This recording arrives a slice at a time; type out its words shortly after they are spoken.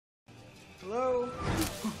Hello?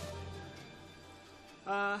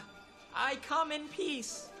 I come in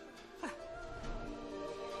peace.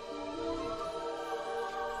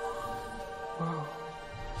 Whoa,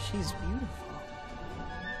 she's beautiful.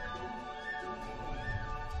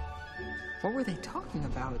 What were they talking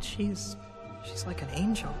about? She's like an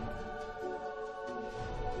angel.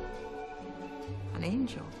 An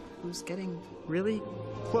angel who's getting really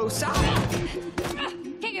close up.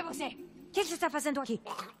 Quem é você? O que você está fazendo aqui?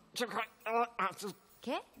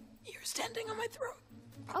 ¿Qué? You're standing on my throat.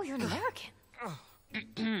 Oh, you're an American.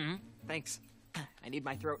 Thanks. I need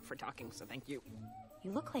my throat for talking, so thank you.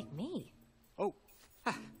 You look like me. Oh,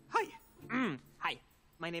 hi. Hi.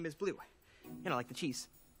 My name is Blue. You know, like the cheese.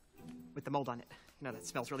 With the mold on it. You know, that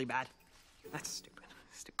smells really bad. That's stupid.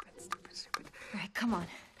 Stupid. All right, come on.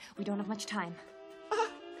 We don't have much time.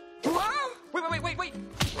 Wait.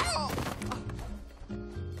 Oh.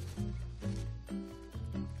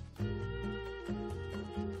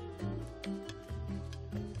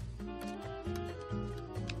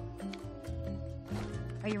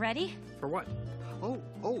 Are you ready? For what?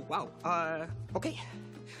 Oh, wow. Okay.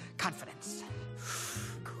 Confidence.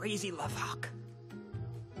 Crazy love hawk.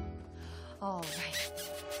 All right.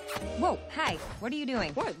 Whoa, hi. What are you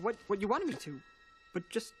doing? What you wanted me to? But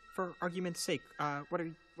just for argument's sake, what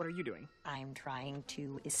are you doing? I'm trying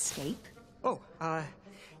to escape. Oh,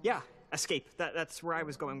 yeah, escape. That's where I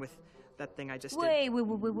was going with that thing I just did.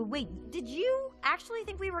 Wait. Did you actually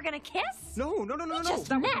think we were gonna kiss? No. Just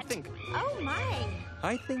that met. was the thing. Oh my.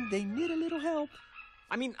 I think they need a little help.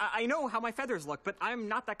 I mean, I know how my feathers look, but I'm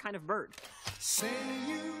not that kind of bird.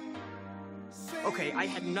 Okay, I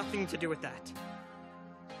had nothing to do with that.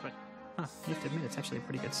 But, you have to admit, it's actually a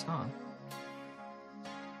pretty good song.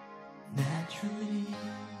 Naturally.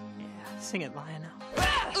 Yeah, sing it, Lionel.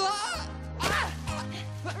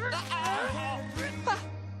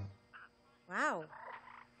 Wow,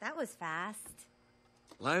 that was fast.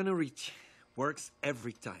 Lionel Rich works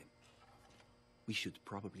every time. We should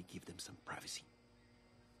probably give them some privacy.